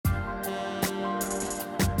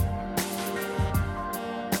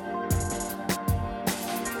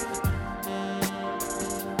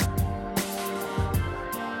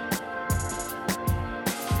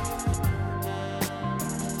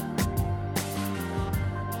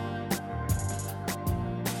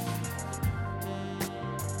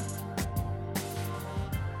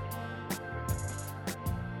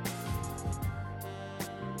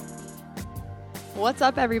What's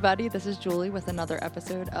up, everybody? This is Julie with another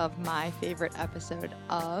episode of my favorite episode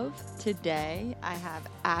of. Today, I have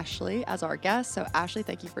Ashley as our guest. So, Ashley,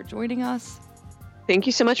 thank you for joining us. Thank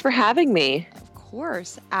you so much for having me. Of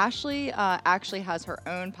course. Ashley actually has her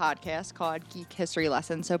own podcast called Geek History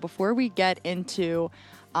Lesson. So, before we get into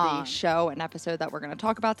the show and episode that we're going to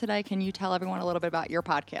talk about today, can you tell everyone a little bit about your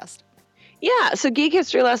podcast? Yeah, so Geek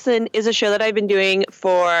History Lesson is a show that I've been doing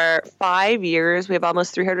for 5 years. We have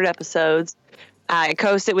almost 300 episodes. I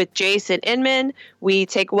co-host it with Jason Inman. We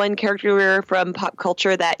take one character from pop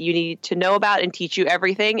culture that you need to know about and teach you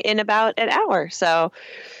everything in about an hour. So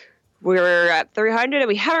we're at 300 and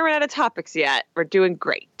we haven't run out of topics yet. We're doing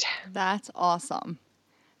great. That's awesome.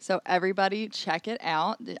 So everybody check it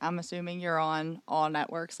out. I'm assuming you're on all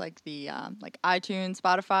networks like the like iTunes,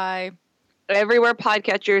 Spotify. Everywhere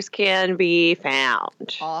podcatchers can be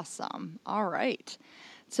found. Awesome. All right.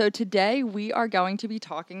 So today we are going to be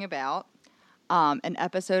talking about an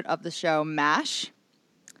episode of the show MASH,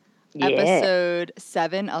 episode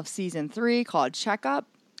 7 of season 3 called Checkup.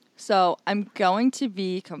 So I'm going to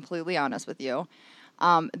be completely honest with you.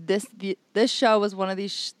 This show was one of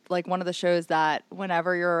these one of the shows that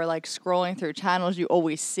whenever you're like scrolling through channels, you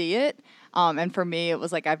always see it. And for me, it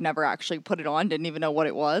was like I've never actually put it on, didn't even know what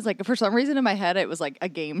it was. Like for some reason in my head, it was like a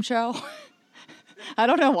game show. I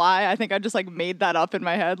don't know why. I think I just like made that up in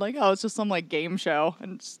my head. Like, oh, it's just some like game show,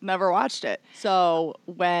 and just never watched it. So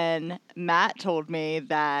when Matt told me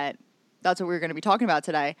that that's what we were going to be talking about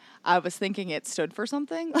today, I was thinking it stood for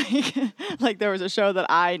something. Like there was a show that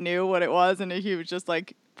I knew what it was, and he was just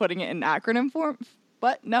like putting it in acronym form.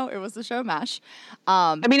 But no, it was the show MASH.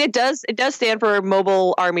 I mean, it does stand for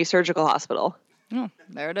Mobile Army Surgical Hospital. Oh,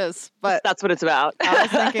 there it is. But that's what it's about. I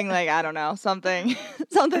was thinking like, I don't know, something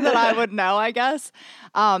that I would know, I guess.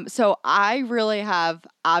 So I really have,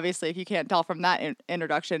 obviously, if you can't tell from that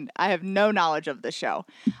introduction, I have no knowledge of the show.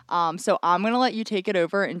 So I'm going to let you take it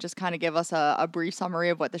over and just kind of give us a brief summary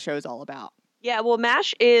of what the show is all about. Yeah, well,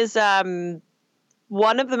 MASH is one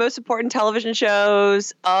of the most important television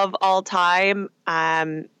shows of all time.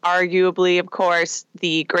 Arguably, of course,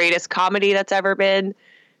 the greatest comedy that's ever been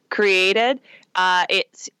created.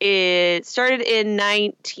 It started in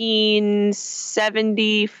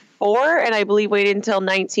 1974, and I believe waited until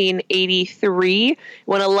 1983,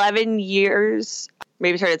 when 11 years,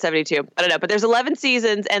 maybe started at 72. I don't know, but there's 11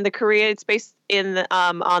 seasons, and it's based in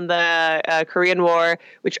on the Korean War,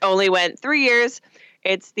 which only went 3 years.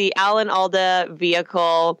 It's the Alan Alda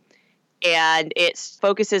vehicle, and it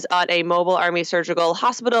focuses on a mobile army surgical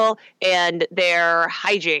hospital and their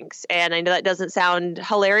hijinks. And I know that doesn't sound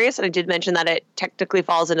hilarious, and I did mention that it technically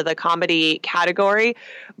falls into the comedy category,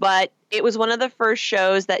 but it was one of the first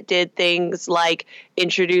shows that did things like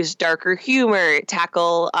introduce darker humor,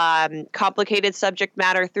 tackle complicated subject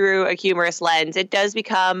matter through a humorous lens. It does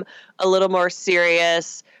become a little more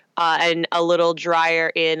serious and a little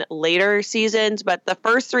drier in later seasons, but the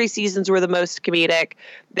first 3 seasons were the most comedic.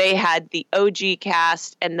 They had the OG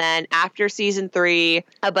cast, and then after season 3,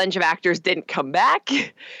 a bunch of actors didn't come back.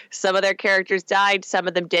 Some of their characters died, some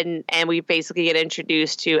of them didn't, and we basically get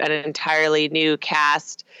introduced to an entirely new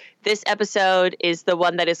cast. This episode is the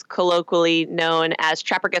one that is colloquially known as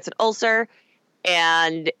Trapper Gets an Ulcer,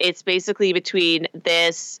 and it's basically between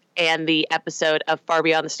this and the episode of Far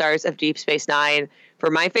Beyond the Stars of Deep Space Nine for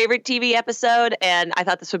my favorite TV episode, and I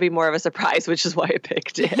thought this would be more of a surprise, which is why I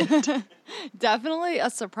picked it. Definitely a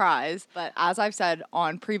surprise, but as I've said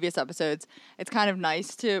on previous episodes, it's kind of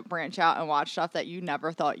nice to branch out and watch stuff that you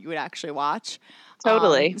never thought you would actually watch.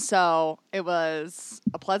 Totally. So it was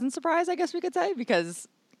a pleasant surprise, I guess we could say, because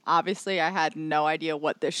obviously I had no idea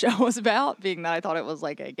what this show was about, being that I thought it was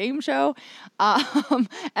like a game show. And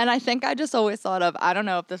I think I just always thought of, I don't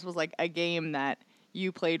know if this was like a game that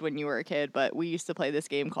you played when you were a kid, but we used to play this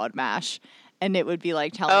game called MASH, and it would be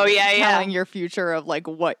like telling your future of like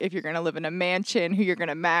what if you're going to live in a mansion, who you're going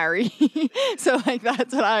to marry. So like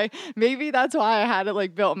maybe that's why I had it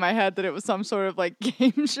like built in my head that it was some sort of like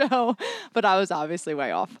game show, but I was obviously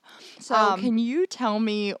way off. So can you tell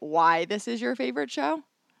me why this is your favorite show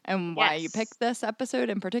and why you picked this episode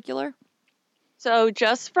in particular? So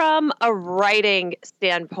just from a writing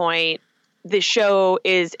standpoint, the show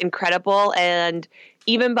is incredible, and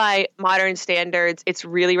even by modern standards, it's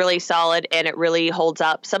really, really solid, and it really holds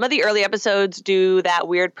up. Some of the early episodes do that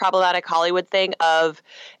weird problematic Hollywood thing of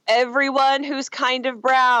everyone who's kind of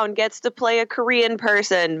brown gets to play a Korean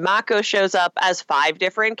person. Mako shows up as 5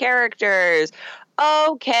 different characters.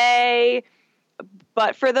 Okay.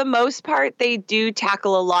 But for the most part, they do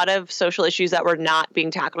tackle a lot of social issues that were not being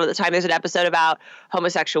tackled at the time. There's an episode about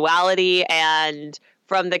homosexuality and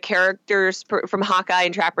from the characters, from Hawkeye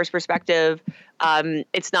and Trapper's perspective,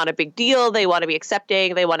 it's not a big deal. They want to be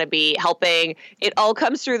accepting. They want to be helping. It all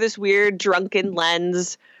comes through this weird drunken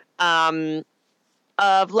lens of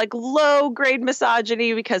like low grade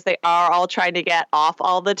misogyny because they are all trying to get off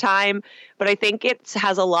all the time. But I think it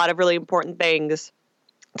has a lot of really important things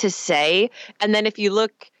to say. And then if you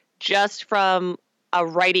look just from a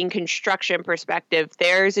writing construction perspective,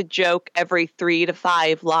 there's a joke every 3 to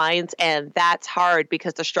 5 lines, and that's hard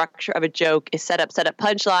because the structure of a joke is set up,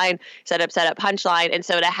 punchline, set up, punchline. And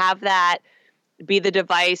so to have that be the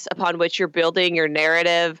device upon which you're building your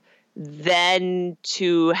narrative, then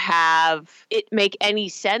to have it make any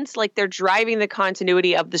sense, like they're driving the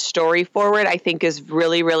continuity of the story forward, I think is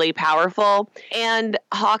really, really powerful. And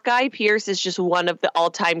Hawkeye Pierce is just one of the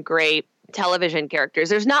all-time great television characters.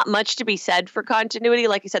 There's not much to be said for continuity.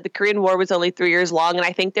 Like you said, the Korean War was only 3 years long, and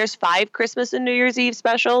I think there's 5 Christmas and New Year's Eve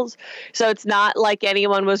specials. So it's not like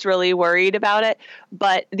anyone was really worried about it.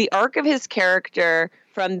 But the arc of his character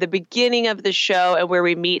from the beginning of the show and where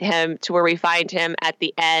we meet him to where we find him at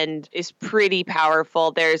the end is pretty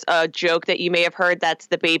powerful. There's a joke that you may have heard that's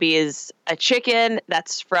the baby is a chicken.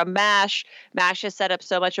 That's from MASH. MASH has set up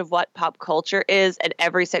so much of what pop culture is, and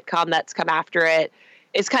every sitcom that's come after it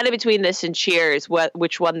is kind of between this and Cheers,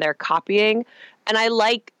 which one they're copying. And I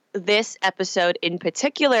like this episode in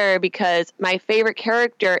particular because my favorite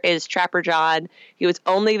character is Trapper John. He was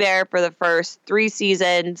only there for the first 3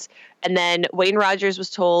 seasons. And then Wayne Rogers was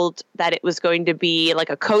told that it was going to be like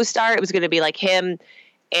a co-star. It was going to be like him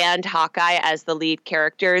and Hawkeye as the lead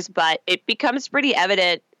characters. But it becomes pretty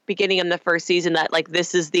evident beginning in the first season that like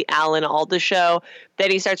this is the Alan Alda show.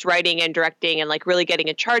 Then he starts writing and directing and like really getting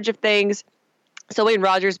in charge of things. So Wayne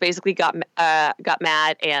Rogers basically got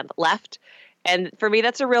mad and left. And for me,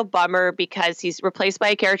 that's a real bummer because he's replaced by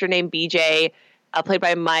a character named BJ, played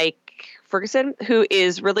by Mike Ferguson, who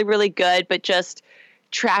is really, really good. But just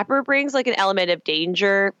Trapper brings like an element of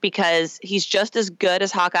danger because he's just as good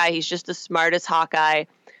as Hawkeye. He's just as smart as Hawkeye.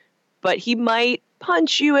 But he might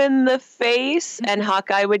punch you in the face, and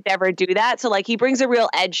Hawkeye would never do that. So like he brings a real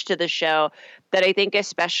edge to the show that I think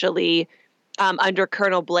especially under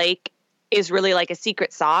Colonel Blake is really like a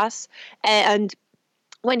secret sauce. And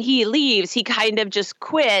when he leaves, he kind of just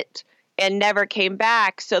quit and never came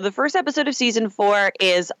back. So the first episode of season 4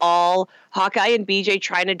 is all Hawkeye and BJ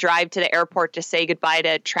trying to drive to the airport to say goodbye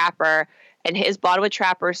to Trapper. And his bond with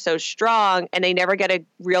Trapper is so strong, and they never get a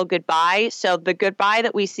real goodbye. So the goodbye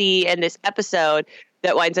that we see in this episode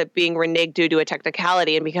that winds up being reneged due to a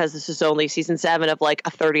technicality, and because this is only season 7 of like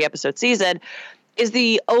a 30-episode season, is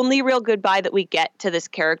the only real goodbye that we get to this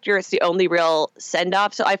character. It's the only real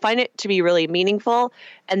send-off. So I find it to be really meaningful.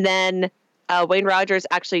 And then Wayne Rogers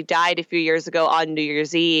actually died a few years ago on New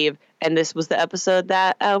Year's Eve. And this was the episode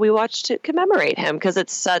that we watched to commemorate him because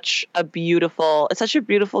it's such a beautiful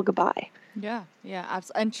goodbye. Yeah.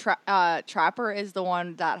 And Trapper is the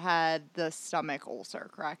one that had the stomach ulcer,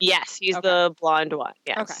 correct? Yes, he's the blonde one.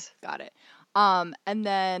 Yes. Okay, got it. And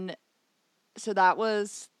then so that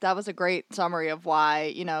was a great summary of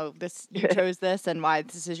why, you chose this and why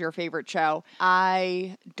this is your favorite show.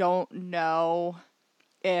 I don't know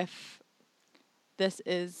if this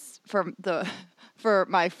is for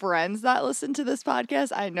my friends that listen to this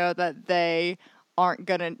podcast. I know that they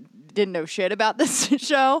didn't know shit about this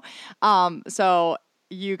show. So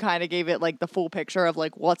you kind of gave it like the full picture of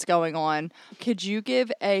like what's going on. Could you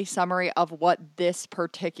give a summary of what this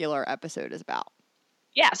particular episode is about?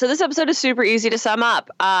 Yeah, so this episode is super easy to sum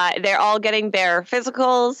up. They're all getting their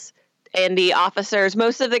physicals, and the officers,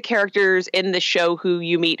 most of the characters in the show who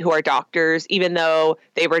you meet who are doctors, even though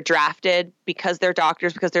they were drafted because they're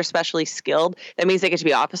doctors, because they're specially skilled, that means they get to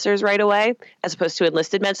be officers right away, as opposed to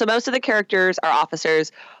enlisted men. So most of the characters are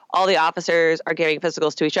officers. All the officers are giving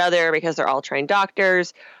physicals to each other because they're all trained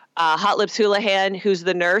doctors. Hot Lips Houlihan, who's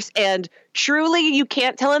the nurse, and truly, you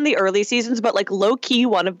can't tell in the early seasons, but like low-key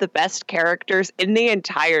one of the best characters in the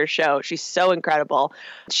entire show. She's so incredible.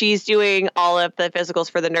 She's doing all of the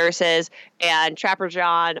physicals for the nurses, and Trapper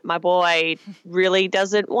John, my boy, really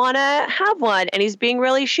doesn't want to have one, and he's being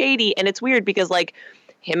really shady, and it's weird because like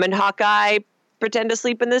him and Hawkeye pretend to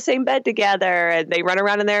sleep in the same bed together, and they run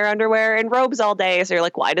around in their underwear and robes all day, so you're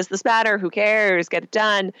like, why does this matter? Who cares? Get it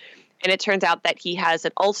done. And it turns out that he has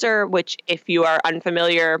an ulcer, which if you are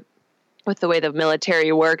unfamiliar with the way the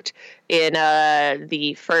military worked in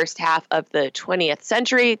the first half of the 20th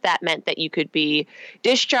century, that meant that you could be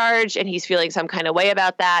discharged, and he's feeling some kind of way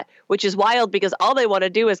about that, which is wild because all they want to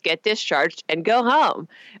do is get discharged and go home.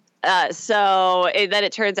 Then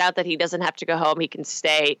it turns out that he doesn't have to go home. He can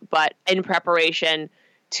stay, but in preparation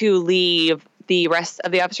to leave the rest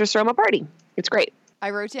of the officers throw him a party. It's great. I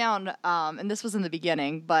wrote down, and this was in the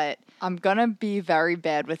beginning, but I'm going to be very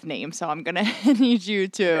bad with names. So I'm going to need you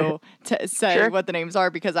to say Sure. what the names are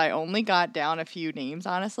because I only got down a few names,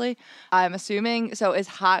 honestly. I'm assuming, so is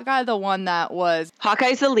Hot Guy the one that was...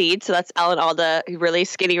 Hawkeye's the lead, so that's Alan Alda, really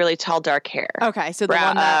skinny, really tall, dark hair. Okay, so the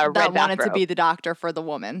one that wanted to bathrobe. be the doctor for the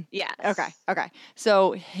woman. Yes. Okay.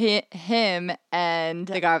 So him and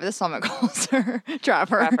the guy with the stomach ulcer,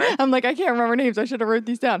 Trapper. I'm like, I can't remember names. I should have wrote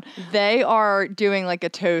these down. They are doing like a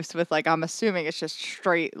toast with like, I'm assuming it's just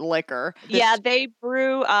straight liquor. Yeah, they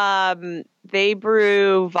brew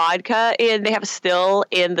vodka and they have a still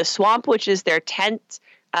in the swamp, which is their tent.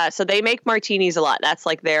 So they make martinis a lot. That's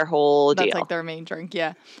like their whole deal. That's like their main drink,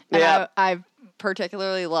 yeah. And I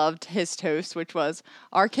particularly loved his toast, which was,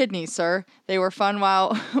 our kidneys, sir. They were fun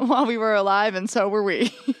while we were alive, and so were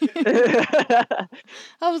we. I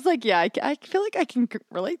was like, yeah, I feel like I can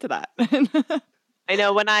relate to that. I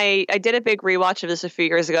know when I did a big rewatch of this a few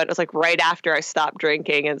years ago, it was like right after I stopped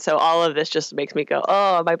drinking. And so all of this just makes me go,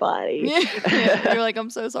 oh, my body. Yeah. You're like, I'm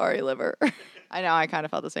so sorry, liver. I know, I kind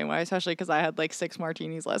of felt the same way, especially because I had like 6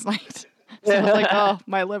 martinis last night. So I was like, oh,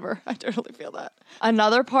 my liver. I totally feel that.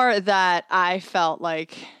 Another part that I felt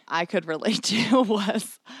like I could relate to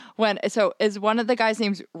was is one of the guys'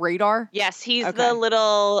 names Radar? Yes, he's the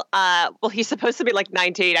little, he's supposed to be like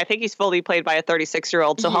 19. I think he's fully played by a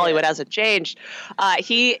 36-year-old, so Hollywood hasn't changed.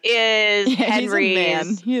 He is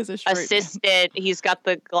Henry's he is a assistant. Man. He's got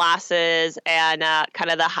the glasses and kind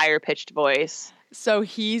of the higher-pitched voice. So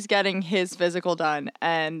he's getting his physical done,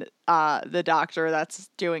 and the doctor that's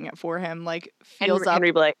doing it for him like feels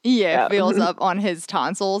Henry Blake. Yeah, feels up on his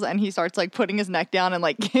tonsils, and he starts like putting his neck down and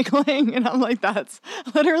like giggling, and I'm like, that's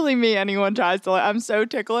literally me. Anyone tries to, I'm so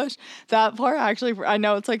ticklish. That part actually, I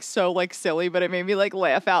know it's like so like silly, but it made me like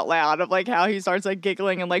laugh out loud of like how he starts like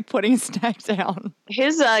giggling and like putting his neck down.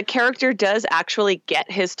 His character does actually get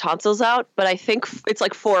his tonsils out, but I think it's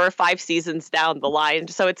like 4 or 5 seasons down the line,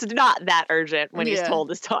 so it's not that urgent when he's told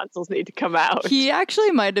his tonsils need to come out. He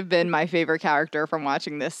actually might have been my favorite character from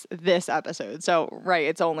watching this episode. So, right,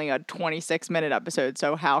 it's only a 26-minute episode,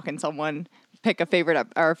 so how can someone pick a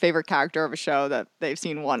favorite character of a show that they've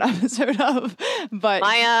seen one episode of? But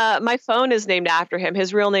my phone is named after him.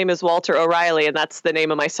 His real name is Walter O'Reilly, and that's the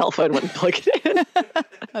name of my cell phone when I plug it in.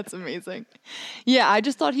 That's amazing. Yeah, I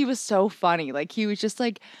just thought he was so funny. Like, he was just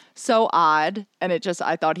like so odd, and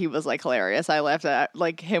I thought he was like hilarious. I laughed at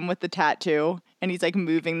like him with the tattoo, and he's like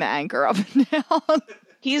moving the anchor up and down.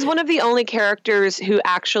 He's one of the only characters who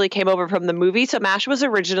actually came over from the movie. So MASH was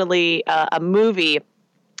originally a movie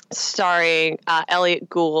starring Elliot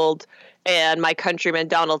Gould and my countryman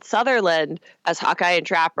Donald Sutherland as Hawkeye and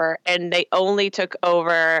Trapper, and they only took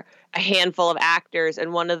over a handful of actors,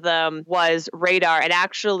 and one of them was Radar. And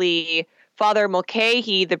actually, Father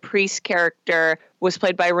Mulcahy, the priest character, was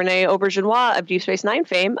played by Rene Auberjonois of Deep Space Nine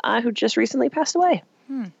fame, who just recently passed away.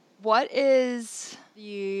 What is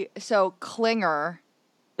Klinger?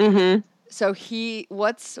 Mm-hmm. So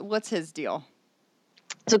what's his deal?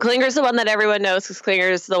 So Klinger's the one that everyone knows because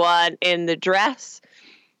Klinger's the one in the dress.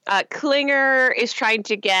 Klinger is trying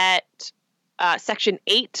to get Section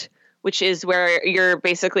 8, which is where you're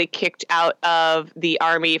basically kicked out of the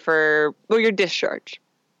army you're discharged.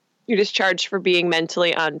 You're discharged for being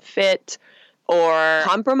mentally unfit or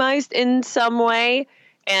compromised in some way.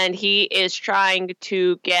 And he is trying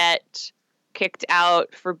to get kicked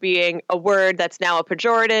out for being a word that's now a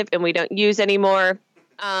pejorative and we don't use anymore.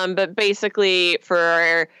 But basically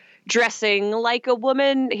for dressing like a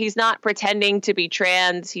woman. He's not pretending to be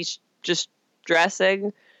trans. He's just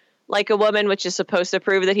dressing like a woman, which is supposed to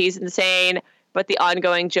prove that he's insane. But the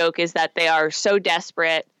ongoing joke is that they are so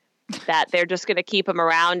desperate that they're just going to keep him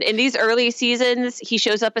around. In these early seasons, he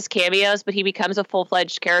shows up as cameos, but he becomes a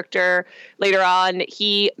full-fledged character. Later on,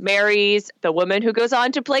 he marries the woman who goes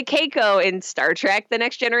on to play Keiko in Star Trek The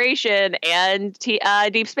Next Generation and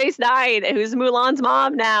Deep Space Nine, who's Mulan's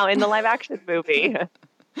mom now in the live-action movie.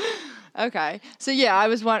 Okay. So, yeah, I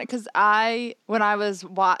was wondering, because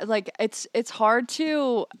it's hard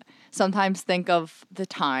to sometimes think of the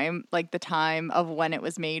time of when it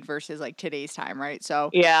was made versus like today's time, right? So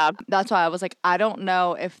yeah, that's why I was like, I don't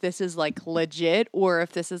know if this is like legit or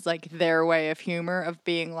if this is like their way of humor of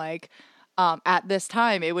being like, at this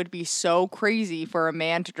time it would be so crazy for a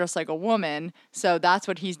man to dress like a woman, so that's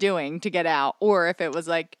what he's doing to get out, or if it was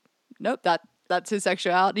like, nope, that's his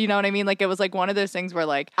sexuality, you know what I mean? Like it was like one of those things where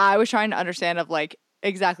like I was trying to understand of like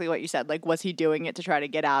exactly what you said, like was he doing it to try to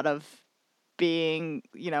get out of being,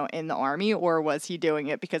 in the Army, or was he doing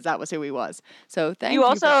it because that was who he was? So thank you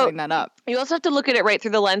also, for putting that up. You also have to look at it right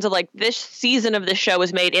through the lens of like this season of the show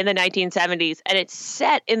was made in the 1970s and it's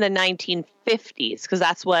set in the 1950s because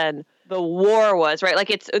that's when the war was, right? Like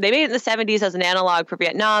they made it in the 70s as an analog for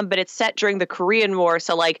Vietnam, but it's set during the Korean War.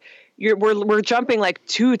 So like we're jumping like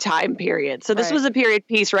 2 time periods. So this was a period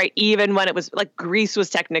piece, right? Even when it was like Grease was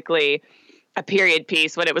technically a period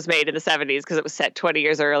piece when it was made in the 70s because it was set 20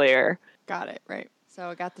 years earlier. Got it. Right. So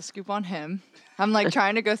I got the scoop on him. I'm like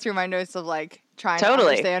trying to go through my notes of like trying to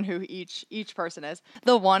understand who each person is.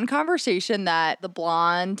 The one conversation that the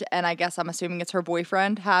blonde, and I guess I'm assuming it's her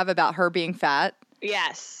boyfriend, have about her being fat.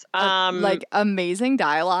 Yes. Like amazing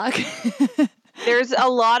dialogue. There's a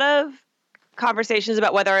lot of conversations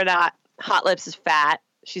about whether or not Hot Lips is fat.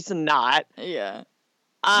 She's not. Yeah.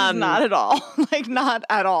 She's not at all. Like not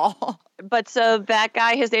at all. But so that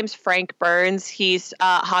guy, his name's Frank Burns. He's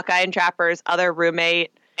Hawkeye and Trapper's other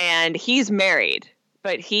roommate, and he's married.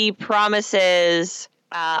 But he promises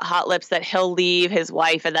Hot Lips that he'll leave his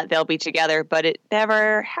wife and that they'll be together, but it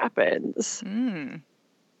never happens.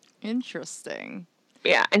 Interesting.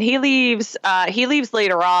 Yeah, and he leaves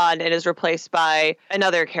later on and is replaced by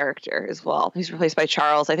another character as well. He's replaced by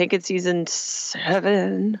Charles, I think in season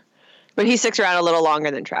 7. But he sticks around a little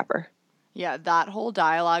longer than Trapper. Yeah, that whole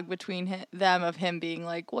dialogue between them of him being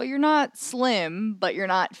like, well, you're not slim, but you're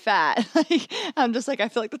not fat. Like, I'm just like, I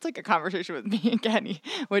feel like that's like a conversation with me and Kenny,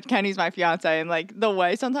 which Kenny's my fiance. And like the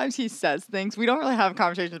way sometimes he says things, we don't really have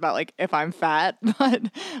conversations about like if I'm fat, but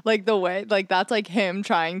like the way, like that's like him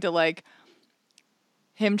trying to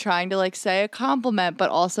say a compliment,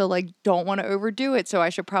 but also like don't want to overdo it. So I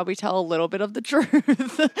should probably tell a little bit of the truth.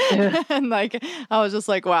 And like, I was just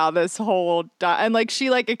like, wow, this whole, and like,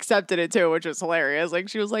 she like accepted it too, which was hilarious. Like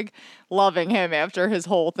she was like loving him after his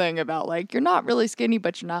whole thing about like, you're not really skinny,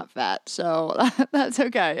 but you're not fat. So that's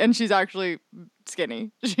okay. And she's actually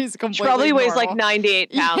skinny. She's completely She probably weighs normal. like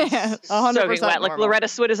 98 pounds. Yeah, 100% wet. Like Loretta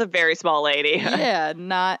Swit is a very small lady. Yeah,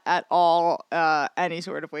 not at all any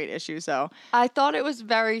sort of weight issue. So I thought it was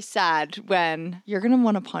very sad when you're going to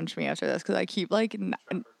want to punch me after this because I keep like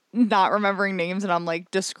not remembering names and I'm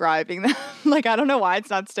like describing them. Like, I don't know why it's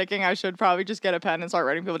not sticking. I should probably just get a pen and start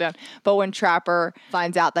writing people down. But when Trapper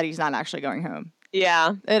finds out that he's not actually going home.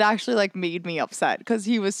 Yeah. It actually like made me upset because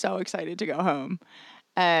he was so excited to go home.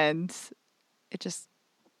 And it just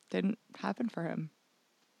didn't happen for him.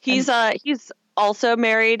 He's also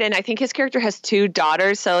married, and I think his character has 2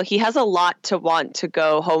 daughters, so he has a lot to want to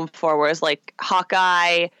go home for, whereas like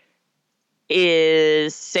Hawkeye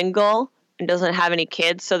is single and doesn't have any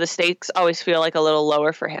kids, so the stakes always feel like a little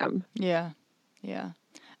lower for him. Yeah.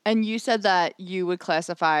 And you said that you would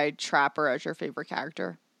classify Trapper as your favorite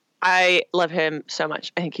character. I love him so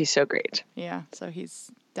much. I think he's so great. Yeah, so he's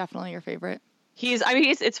definitely your favorite.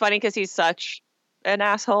 It's funny because he's such an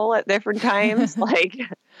asshole at different times, but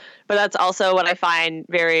that's also what I find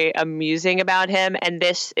very amusing about him. And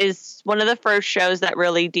this is one of the first shows that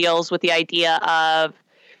really deals with the idea of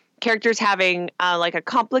characters having like a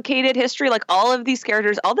complicated history. Like all of these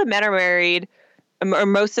characters, all the men are married, or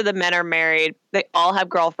most of the men are married. They all have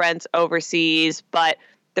girlfriends overseas, but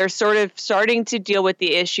they're sort of starting to deal with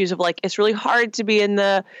the issues of like, it's really hard to be in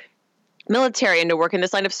the military and to work in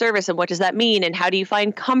this line of service, and what does that mean, and how do you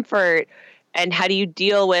find comfort, and how do you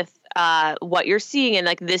deal with what you're seeing. And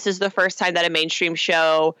like, this is the first time that a mainstream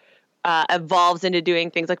show evolves into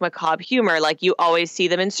doing things like macabre humor. Like you always see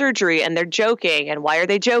them in surgery and they're joking, and why are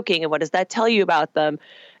they joking, and what does that tell you about them?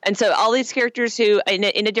 And so all these characters who in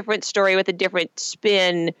a different story with a different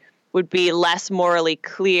spin would be less morally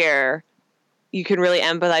clear, you can really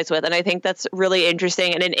empathize with. And I think that's really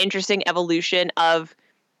interesting, and an interesting evolution of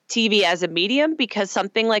TV as a medium, because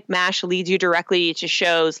something like MASH leads you directly to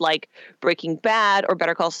shows like Breaking Bad or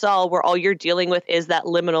Better Call Saul, where all you're dealing with is that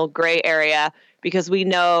liminal gray area, because we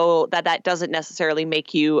know that that doesn't necessarily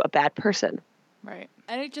make you a bad person. Right.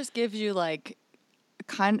 And it just gives you like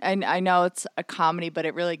and I know it's a comedy, but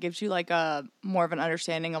it really gives you like a more of an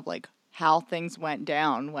understanding of like how things went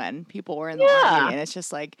down when people were in the army. And it's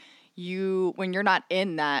just like when you're not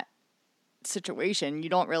in that situation, you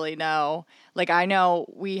don't really know. Like I know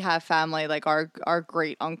we have family, like our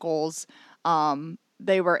great uncles,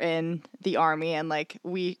 they were in the army, and like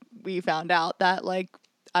we found out that like,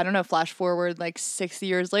 I don't know, flash forward like 60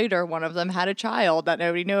 years later, one of them had a child that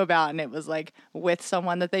nobody knew about, and it was like with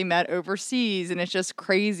someone that they met overseas. And it's just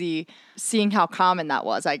crazy seeing how common that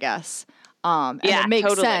was, I guess. And it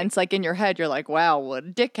makes sense. Like in your head, you're like, wow, what a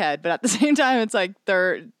dickhead. But at the same time, it's like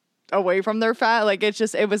they're away from their fat. Like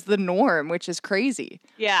it was the norm, which is crazy.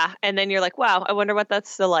 Yeah. And then you're like, wow, I wonder what that's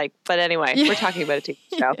still like. But anyway, we're talking about a TV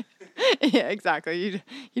show. Yeah, exactly.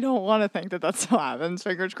 You don't want to think that still happens.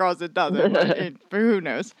 Fingers crossed it doesn't, but who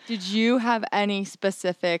knows? Did you have any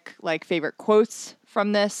specific like favorite quotes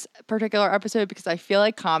from this particular episode? Because I feel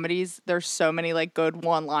like comedies, there's so many like good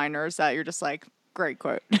one-liners that you're just like, great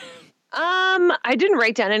quote. I didn't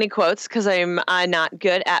write down any quotes because I'm not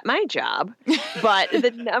good at my job. But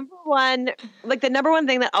the number one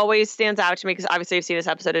thing that always stands out to me, because obviously I've seen this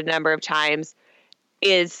episode a number of times,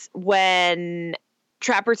 is when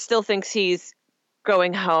Trapper still thinks he's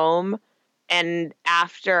going home, and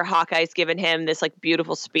after Hawkeye's given him this like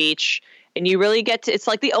beautiful speech, and you really get to, it's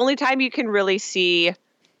like the only time you can really see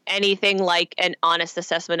anything like an honest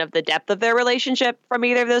assessment of the depth of their relationship from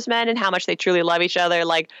either of those men and how much they truly love each other.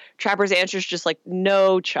 Like Trapper's answer is just like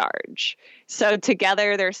no charge. So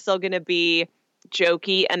together they're still going to be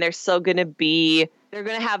jokey, and they're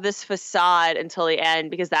going to have this facade until the end,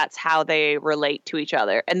 because that's how they relate to each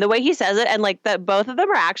other. And the way he says it, and like that both of them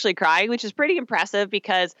are actually crying, which is pretty impressive,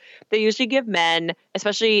 because they usually give men,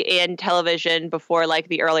 especially in television before like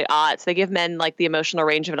the early aughts, they give men like the emotional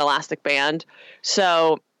range of an elastic band.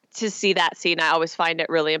 So to see that scene, I always find it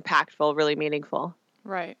really impactful, really meaningful.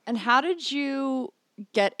 Right. And how did you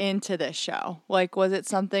get into this show? Like, was it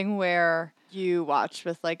something where you watched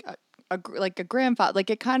with like a grandfather? Like,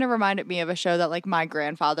 it kind of reminded me of a show that like my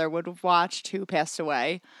grandfather would have watched, who passed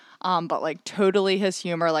away. But like totally his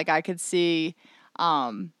humor. Like I could see,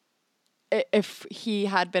 if he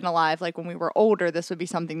had been alive, like when we were older, this would be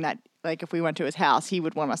something that like if we went to his house, he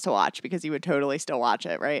would want us to watch, because he would totally still watch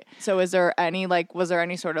it, right? So was there any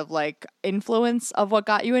sort of like influence of what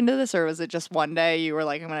got you into this, or was it just one day you were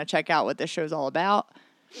like, I'm going to check out what this show's all about?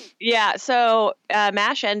 Yeah, so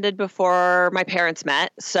MASH ended before my parents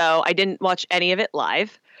met, so I didn't watch any of it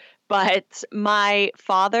live. But my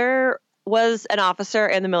father was an officer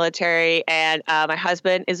in the military, and my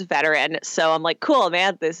husband is a veteran. So I'm like, cool,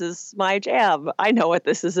 man, this is my jam. I know what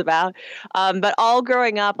this is about. But all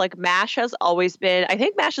growing up, like MASH has always been, I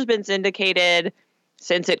think MASH has been syndicated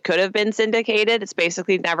since it could have been syndicated. It's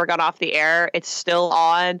basically never gone off the air. It's still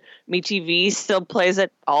on. MeTV still plays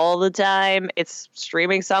it all the time. It's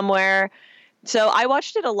streaming somewhere. So I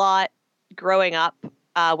watched it a lot growing up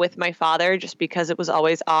with my father, just because it was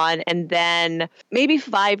always on. And then maybe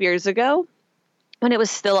 5 years ago, when it was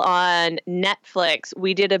still on Netflix,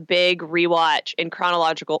 we did a big rewatch in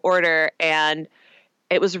chronological order. And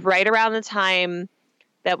it was right around the time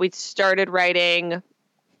that we started writing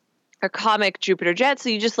our comic Jupiter Jet. So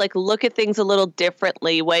you just like look at things a little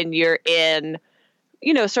differently when you're in,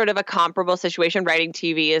 sort of a comparable situation. Writing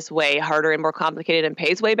TV is way harder and more complicated and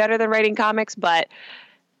pays way better than writing comics. But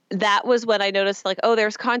that was when I noticed like, oh,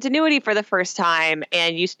 there's continuity for the first time.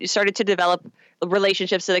 And you started to develop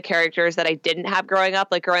relationships to the characters that I didn't have growing up.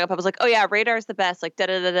 Like growing up, I was like, oh yeah, Radar's the best. Like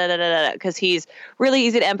da-da-da-da-da-da, because he's really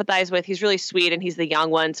easy to empathize with. He's really sweet, and he's the young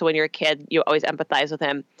one. So when you're a kid, you always empathize with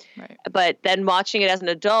him. Right. But then watching it as an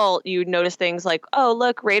adult, you notice things like, oh,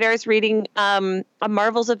 look, Radar's reading a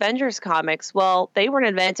Marvel's Avengers comics. Well, they weren't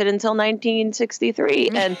invented until 1963.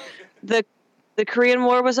 And the Korean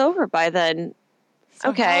War was over by then. So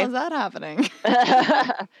okay. How is that happening?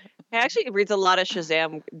 He actually reads a lot of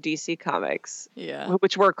Shazam DC comics, yeah,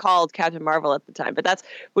 which were called Captain Marvel at the time, but that's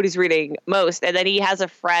what he's reading most. And then he has a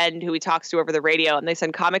friend who he talks to over the radio, and they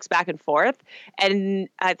send comics back and forth. And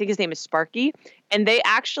I think his name is Sparky. And they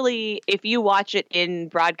actually, if you watch it in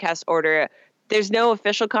broadcast order, there's no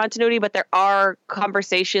official continuity, but there are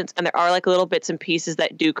conversations and there are like little bits and pieces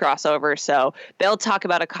that do cross over. So they'll talk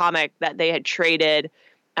about a comic that they had traded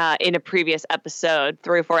in a previous episode,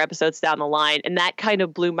 3 or 4 episodes down the line. And that kind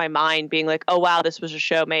of blew my mind, being like, oh, wow, this was a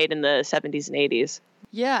show made in the 70s and 80s.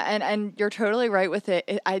 Yeah, and you're totally right with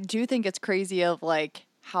it. I do think it's crazy of like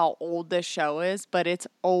how old this show is, but it's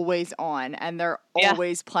always on, and they're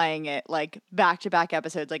always playing it like back-to-back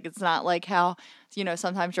episodes. Like it's not like how,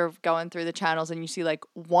 sometimes you're going through the channels and you see like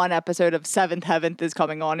one episode of Seventh Heaven is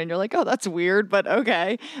coming on and you're like, oh, that's weird, but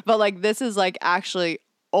okay. But like this is like actually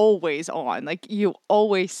always on, like you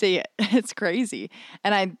always see it. It's crazy.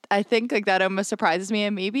 And I think like that almost surprises me,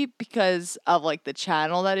 and maybe because of like the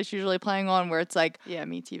channel that it's usually playing on, where it's like, yeah,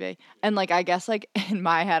 MeTV. And like I guess like in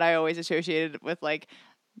my head I always associated it with like,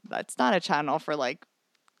 that's not a channel for like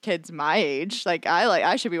kids my age. Like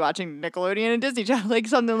I should be watching Nickelodeon and Disney Channel, like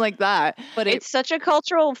something like that. But it's such a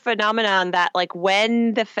cultural phenomenon that like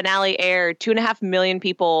when the finale aired, 2.5 million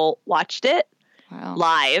people watched it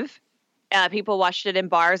live. People watched it in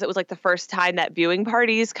bars. It was like the first time that viewing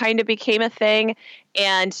parties kind of became a thing.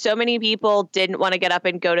 And so many people didn't want to get up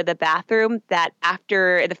and go to the bathroom that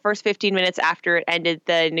after the first 15 minutes after it ended,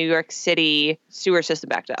 the New York City sewer system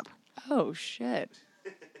backed up. Oh, shit.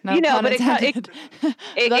 No you know, pun but intended.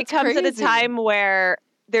 it comes at a crazy. time where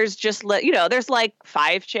there's just, you know, there's like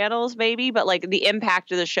 5 channels maybe, but like the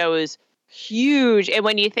impact of the show is huge. And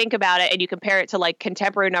when you think about it and you compare it to like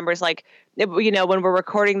contemporary numbers, like, you know, when we're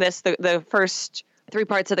recording this, the first 3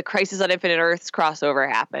 parts of the Crisis on Infinite Earths crossover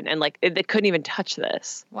happened, and like they couldn't even touch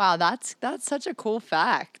this. Wow, that's such a cool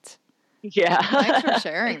fact. Yeah. Thanks for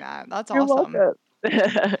sharing that. That's You're awesome.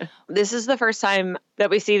 welcome. This is the first time that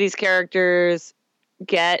we see these characters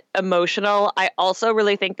get emotional. I also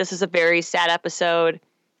really think this is a very sad episode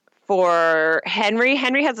for Henry.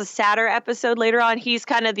 Henry has a sadder episode later on. He's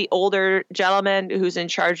kind of the older gentleman who's in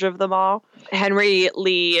charge of them all. Henry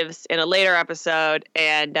leaves in a later episode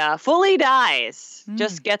and fully dies,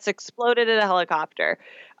 just gets exploded in a helicopter.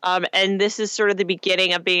 And this is sort of the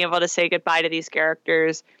beginning of being able to say goodbye to these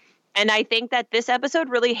characters. And I think that this episode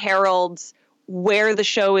really heralds where the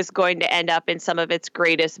show is going to end up in some of its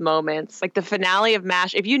greatest moments. Like the finale of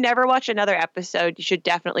MASH. If you never watch another episode, you should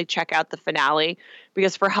definitely check out the finale,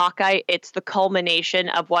 because for Hawkeye, it's the culmination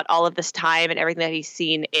of what all of this time and everything that he's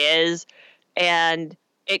seen is. And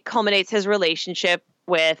it culminates his relationship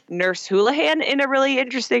with Nurse Houlihan in a really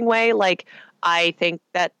interesting way. Like, I think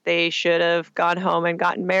that they should have gone home and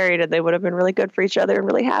gotten married, and they would have been really good for each other and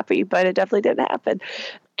really happy, but it definitely didn't happen.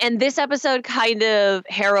 And this episode kind of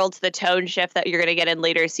heralds the tone shift that you're going to get in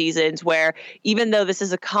later seasons, where even though this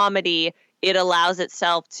is a comedy, it allows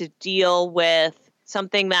itself to deal with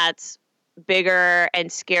something that's bigger and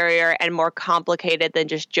scarier and more complicated than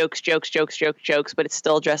just jokes, but it's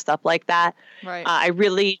still dressed up like that. Right. I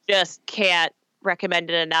really just can't recommend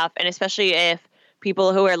it enough. And especially if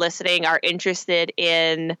people who are listening are interested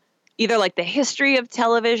in either like the history of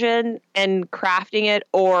television and crafting it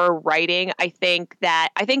or writing, I think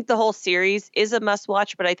the whole series is a must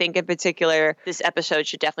watch, but I think in particular, this episode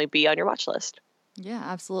should definitely be on your watch list. Yeah,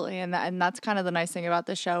 absolutely. And that's kind of the nice thing about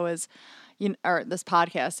this show is, or this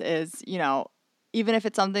podcast is, even if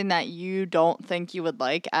it's something that you don't think you would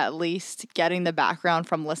like, at least getting the background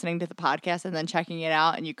from listening to the podcast and then checking it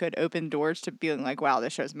out, and you could open doors to being like, wow,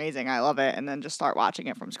 this show's amazing, I love it, and then just start watching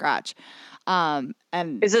it from scratch. And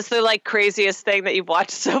is this the like craziest thing that you've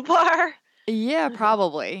watched so far? Yeah,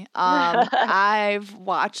 probably. I've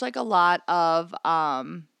watched like a lot of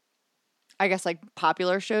I guess like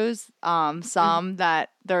popular shows. Some that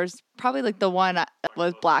there's probably like the one that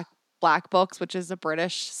was Black Books, which is a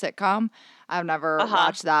British sitcom. I've never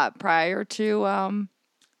watched that prior to one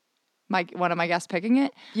of my guests picking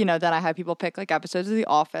it. Then I had people pick like episodes of The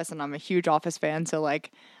Office, and I'm a huge Office fan, so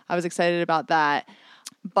like I was excited about that.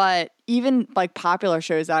 But even like popular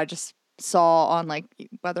shows that I just saw on like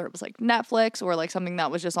whether it was like Netflix or like something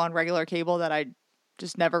that was just on regular cable that I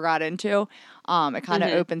just never got into, it kind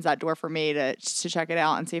of opens that door for me to check it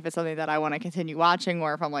out and see if it's something that I want to continue watching,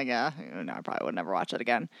 or if I'm like, no, I probably would never watch it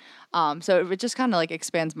again. So it just kind of like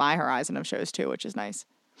expands my horizon of shows too, which is nice.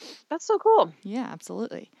 That's so cool. Yeah,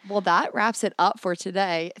 absolutely. Well, that wraps it up for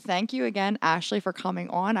today. Thank you again, Ashley, for coming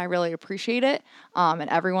on. I really appreciate it. And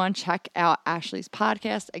everyone, check out Ashley's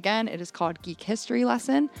podcast. Again, it is called Geek History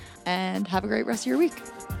Lesson. And have a great rest of your week.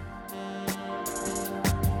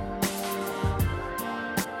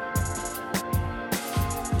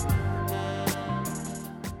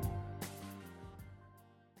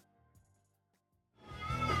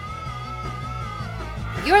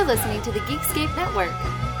 You're listening to the Geekscape Network.